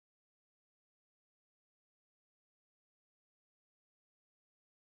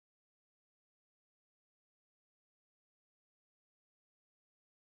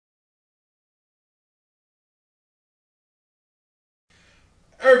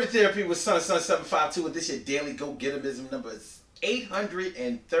Urban Therapy with Son 752, and this your daily go-getterism number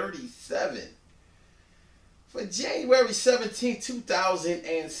 837 for January 17th,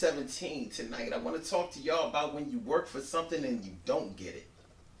 2017. Tonight I want to talk to y'all about when you work for something and you don't get it.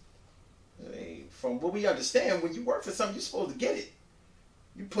 I mean, from what we understand, when you work for something, you're supposed to get it.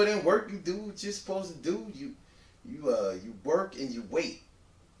 You put in work, you do what you're supposed to do. You work and you wait.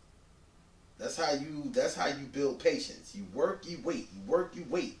 That's how you build patience. You work, you wait. You work, you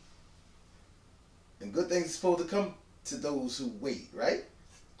wait. And good things are supposed to come to those who wait, right?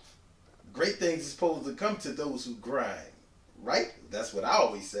 Great things are supposed to come to those who grind, right? That's what I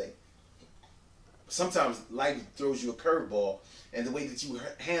always say. Sometimes life throws you a curveball, and the way that you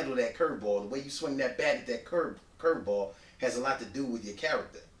handle that curveball, the way you swing that bat at that curveball has a lot to do with your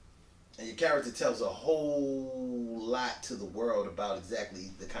character. And your character tells a whole lot to the world about exactly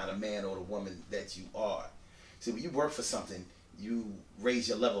the kind of man or the woman that you are. So when you work for something, you raise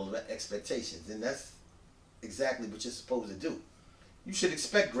your level of expectations. And that's exactly what you're supposed to do. You should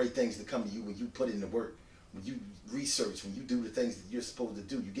expect great things to come to you when you put in the work, when you research, when you do the things that you're supposed to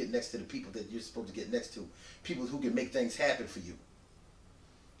do. You get next to the people that you're supposed to get next to, people who can make things happen for you.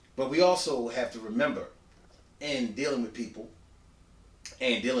 But we also have to remember, in dealing with people,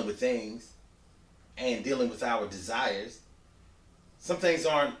 and dealing with things, and dealing with our desires, some things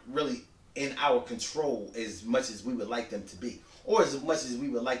aren't really in our control as much as we would like them to be, or as much as we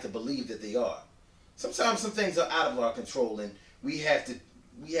would like to believe that they are. Sometimes some things are out of our control, and we have to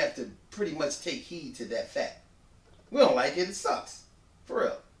pretty much take heed to that fact. We don't like it, it sucks. For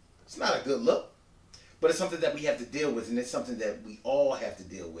real. It's not a good look. But it's something that we have to deal with, and it's something that we all have to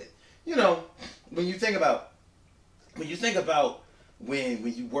deal with. You know, when you think about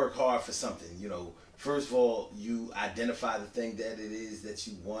when you work hard for something, you know, first of all, you identify the thing that it is that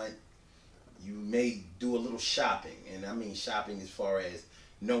you want. You may do a little shopping, and I mean shopping as far as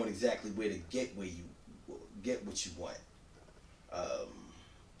knowing exactly where to get what you want.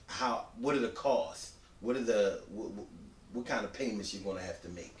 What are the costs? What kind of payments you're going to have to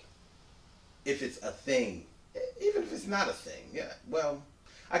make? If it's a thing, even if it's not a thing, yeah. Well,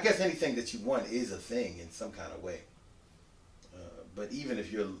 I guess anything that you want is a thing in some kind of way. But even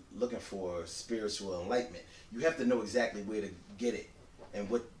if you're looking for spiritual enlightenment, you have to know exactly where to get it and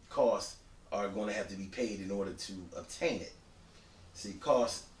what costs are going to have to be paid in order to obtain it. See,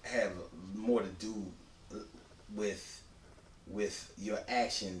 costs have more to do with your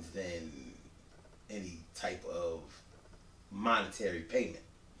actions than any type of monetary payment.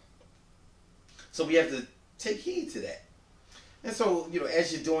 So we have to take heed to that. And so, you know,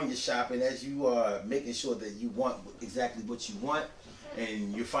 as you're doing your shopping, as you are making sure that you want exactly what you want,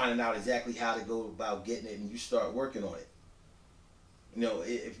 and you're finding out exactly how to go about getting it, and you start working on it. You know,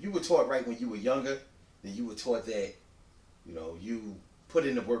 if you were taught right when you were younger, then you were taught that, you know, you put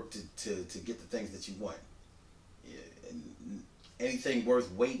in the work to get the things that you want. And anything worth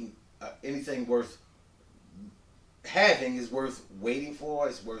waiting, anything worth having is worth waiting for,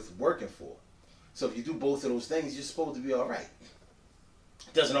 it's worth working for. So if you do both of those things, you're supposed to be all right.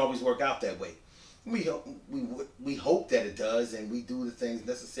 It doesn't always work out that way. We hope that it does, and we do the things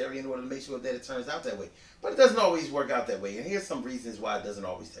necessary in order to make sure that it turns out that way. But it doesn't always work out that way, and here's some reasons why it doesn't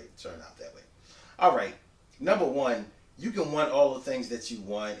always turn out that way. All right, number one, you can want all the things that you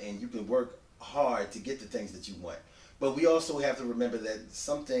want, and you can work hard to get the things that you want. But we also have to remember that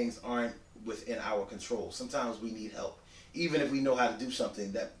some things aren't within our control. Sometimes we need help. Even if we know how to do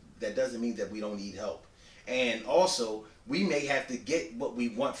something, that doesn't mean that we don't need help. And also, we may have to get what we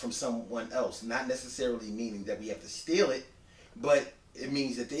want from someone else, not necessarily meaning that we have to steal it, but it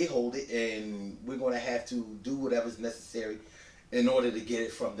means that they hold it, and we're going to have to do whatever's necessary in order to get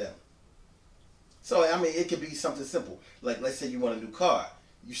it from them. So, I mean, it could be something simple. Like, let's say you want a new car.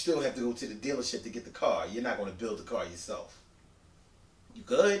 You still have to go to the dealership to get the car. You're not going to build the car yourself. You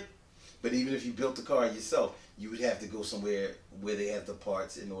could, but even if you built the car yourself, you would have to go somewhere where they have the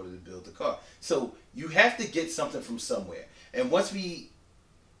parts in order to build the car. So you have to get something from somewhere. And once we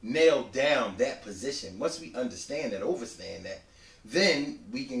nail down that position, once we understand that, overstand that, then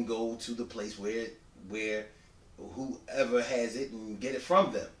we can go to the place where whoever has it and get it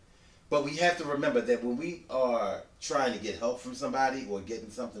from them. But we have to remember that when we are trying to get help from somebody or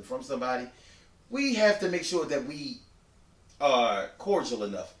getting something from somebody, we have to make sure that we are cordial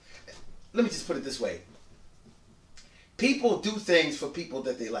enough. Let me just put it this way. People do things for people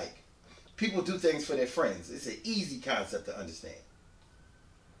that they like. People do things for their friends. It's an easy concept to understand.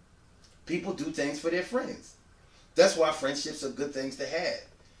 People do things for their friends. That's why friendships are good things to have.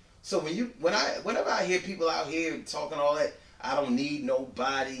 So whenever I hear people out here talking all that, I don't need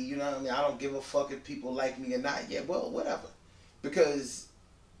nobody, you know what I mean? I don't give a fuck if people like me or not. Yeah, well, whatever. Because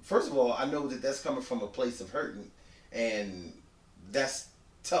first of all, I know that that's coming from a place of hurting, and that's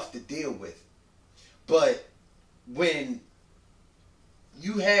tough to deal with. But when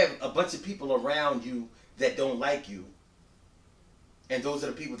you have a bunch of people around you that don't like you, and those are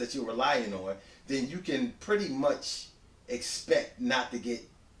the people that you're relying on, then you can pretty much expect not to get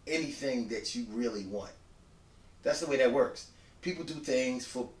anything that you really want. That's the way that works. People do things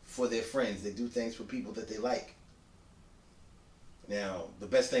for their friends. They do things for people that they like. Now, the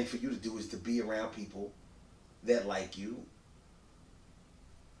best thing for you to do is to be around people that like you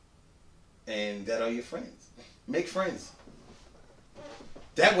and that are your friends. Make friends.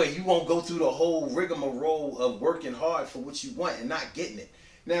 That way you won't go through the whole rigmarole of working hard for what you want and not getting it.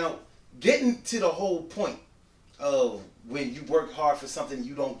 Now, getting to the whole point of when you work hard for something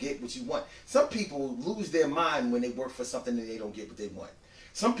you don't get what you want. Some people lose their mind when they work for something and they don't get what they want.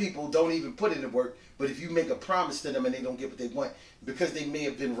 Some people don't even put in the work, but if you make a promise to them and they don't get what they want, because they may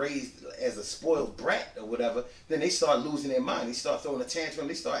have been raised as a spoiled brat or whatever, then they start losing their mind. They start throwing a tantrum.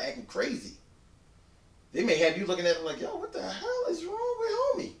 They start acting crazy. They may have you looking at them like, yo, what the hell is wrong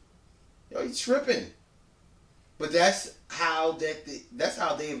with homie? Yo, you tripping. But that's how that's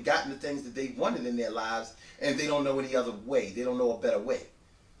how they have gotten the things that they wanted in their lives, and they don't know any other way. They don't know a better way.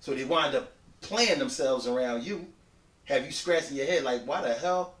 So they wind up playing themselves around you, have you scratching your head like, why the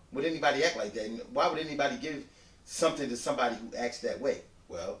hell would anybody act like that? And why would anybody give something to somebody who acts that way?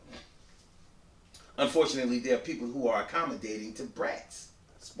 Well, unfortunately, there are people who are accommodating to brats,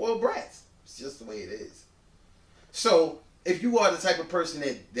 spoiled brats. It's just the way it is. So if you are the type of person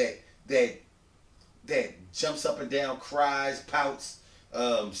that jumps up and down, cries, pouts,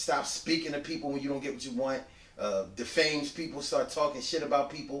 stops speaking to people when you don't get what you want, defames people, start talking shit about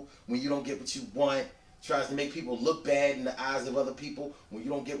people when you don't get what you want, tries to make people look bad in the eyes of other people when you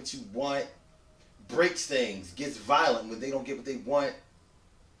don't get what you want, breaks things, gets violent when they don't get what they want,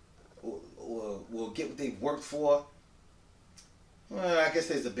 or will get what they've worked for. Well, I guess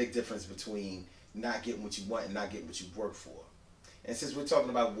there's a big difference between not getting what you want and not getting what you worked for. And since we're talking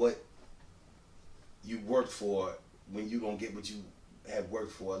about what you worked for when you don't get what you have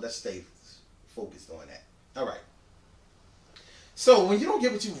worked for, let's stay focused on that. All right. So when you don't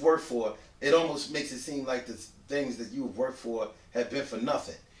get what you've worked for, it almost makes it seem like the things that you've worked for have been for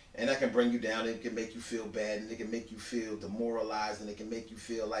nothing. And that can bring you down. It can make you feel bad, and it can make you feel demoralized, and it can make you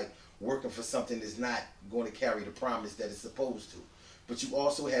feel like working for something is not going to carry the promise that it's supposed to. But you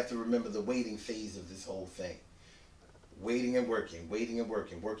also have to remember the waiting phase of this whole thing. Waiting and working, waiting and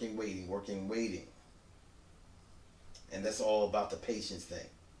working, working, waiting, working, waiting. And that's all about the patience thing.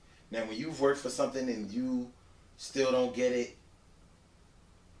 Now, when you've worked for something and you still don't get it,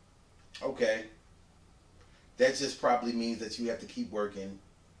 okay, that just probably means that you have to keep working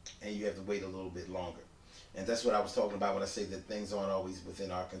and you have to wait a little bit longer. And that's what I was talking about when I say that things aren't always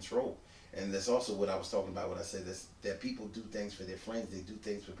within our control. And that's also what I was talking about when I said this, that people do things for their friends. They do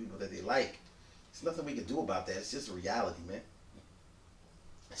things for people that they like. There's nothing we can do about that. It's just a reality, man.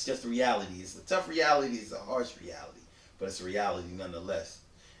 It's just a reality. It's a tough reality. It's a harsh reality. But it's a reality nonetheless.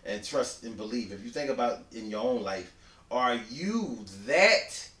 And trust and believe. If you think about in your own life, are you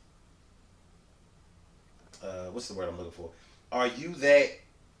that... what's the word I'm looking for? Are you that...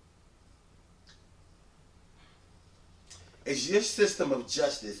 Is your system of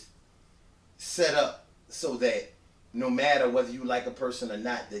justice set up so that no matter whether you like a person or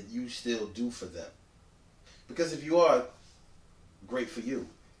not, that you still do for them? Because if you are, great for you.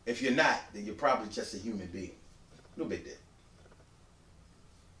 If you're not, then you're probably just a human being. No big deal.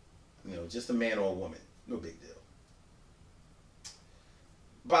 You know, just a man or a woman. No big deal.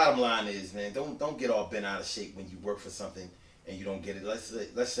 Bottom line is, man, don't get all bent out of shape when you work for something and you don't get it.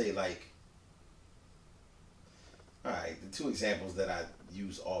 Let's say like, all right, the two examples that I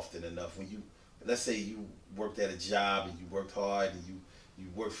use often enough. When you, let's say you worked at a job and you worked hard and you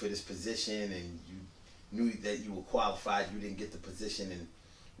worked for this position and you knew that you were qualified, you didn't get the position, and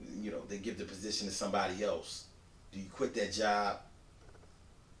you know they give the position to somebody else. Do you quit that job?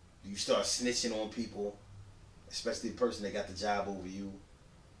 Do you start snitching on people, especially the person that got the job over you?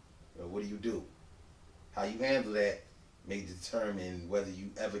 Or what do? How you handle that may determine whether you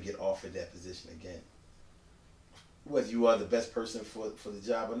ever get offered that position again. Whether you are the best person for the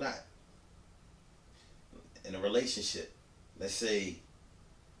job or not. In a relationship, let's say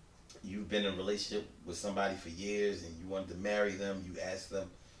you've been in a relationship with somebody for years and you wanted to marry them, you asked them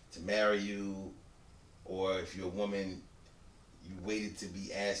to marry you, or if you're a woman, you waited to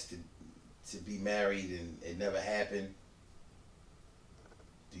be asked to be married and it never happened.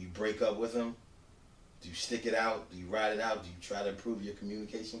 Do you break up with them? Do you stick it out? Do you ride it out? Do you try to improve your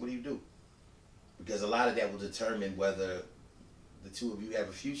communication? What do you do? Because a lot of that will determine whether the two of you have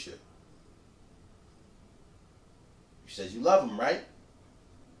a future. You said you love him, right?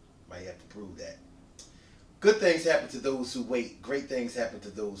 Might have to prove that. Good things happen to those who wait. Great things happen to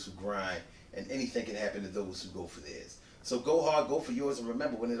those who grind. And anything can happen to those who go for theirs. So go hard, go for yours, and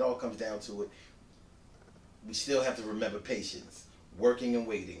remember, when it all comes down to it, we still have to remember patience. Working and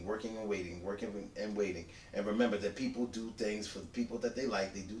waiting, working and waiting, working and waiting. And remember that people do things for the people that they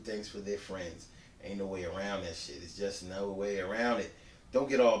like. They do things for their friends. Ain't no way around that shit. It's just no way around it. Don't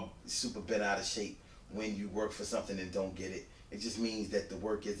get all super bent out of shape when you work for something and don't get it. It just means that the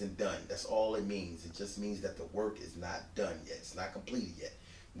work isn't done. That's all it means. It just means that the work is not done yet. It's not completed yet.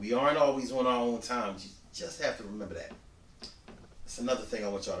 We aren't always on our own time. You just have to remember that. That's another thing I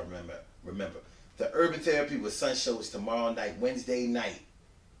want y'all to remember. The Urban Therapy with Sun show is tomorrow night, Wednesday night,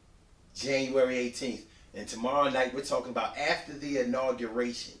 January 18th. And tomorrow night we're talking about after the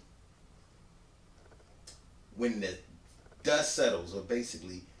inauguration, when the dust settles, or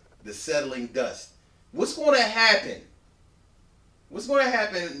basically the settling dust. What's going to happen? What's going to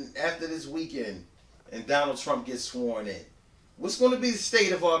happen after this weekend and Donald Trump gets sworn in? What's going to be the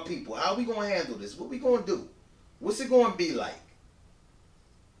state of our people? How are we going to handle this? What are we going to do? What's it going to be like?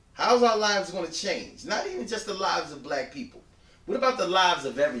 How's our lives going to change? Not even just the lives of black people. What about the lives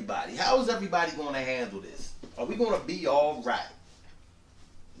of everybody? How is everybody going to handle this? Are we going to be all right?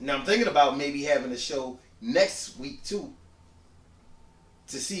 Now, I'm thinking about maybe having a show next week, too,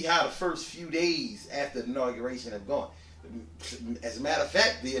 to see how the first few days after the inauguration have gone. As a matter of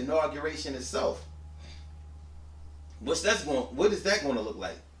fact, the inauguration itself, what is that going to look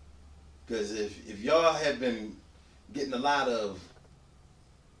like? Because if y'all have been getting a lot of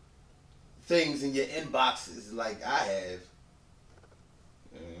things in your inboxes like I have,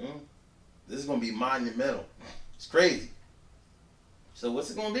 this is going to be monumental. It's crazy. So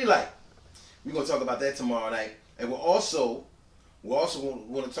what's it going to be like? We're going to talk about that tomorrow night. And we're also want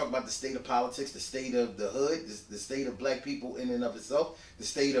to talk about the state of politics, the state of the hood, the state of black people in and of itself, the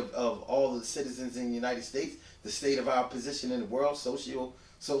state of all the citizens in the United States, the state of our position in the world,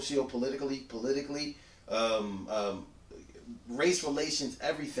 socio-politically, race relations,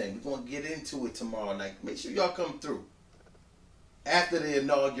 everything. We're going to get into it tomorrow night. Make sure y'all come through. After the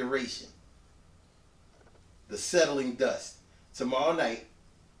inauguration, the settling dust. Tomorrow night,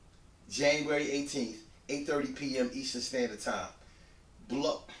 January 18th, 8:30 p.m. Eastern Standard Time.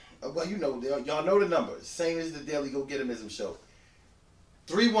 Well, you know, y'all know the numbers. Same as the Daily Go Get 'Emism show.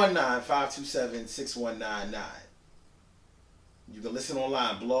 319-527-6199. You can listen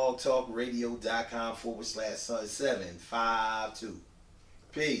online, blogtalkradio.com/Sun752.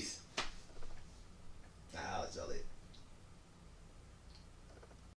 Peace.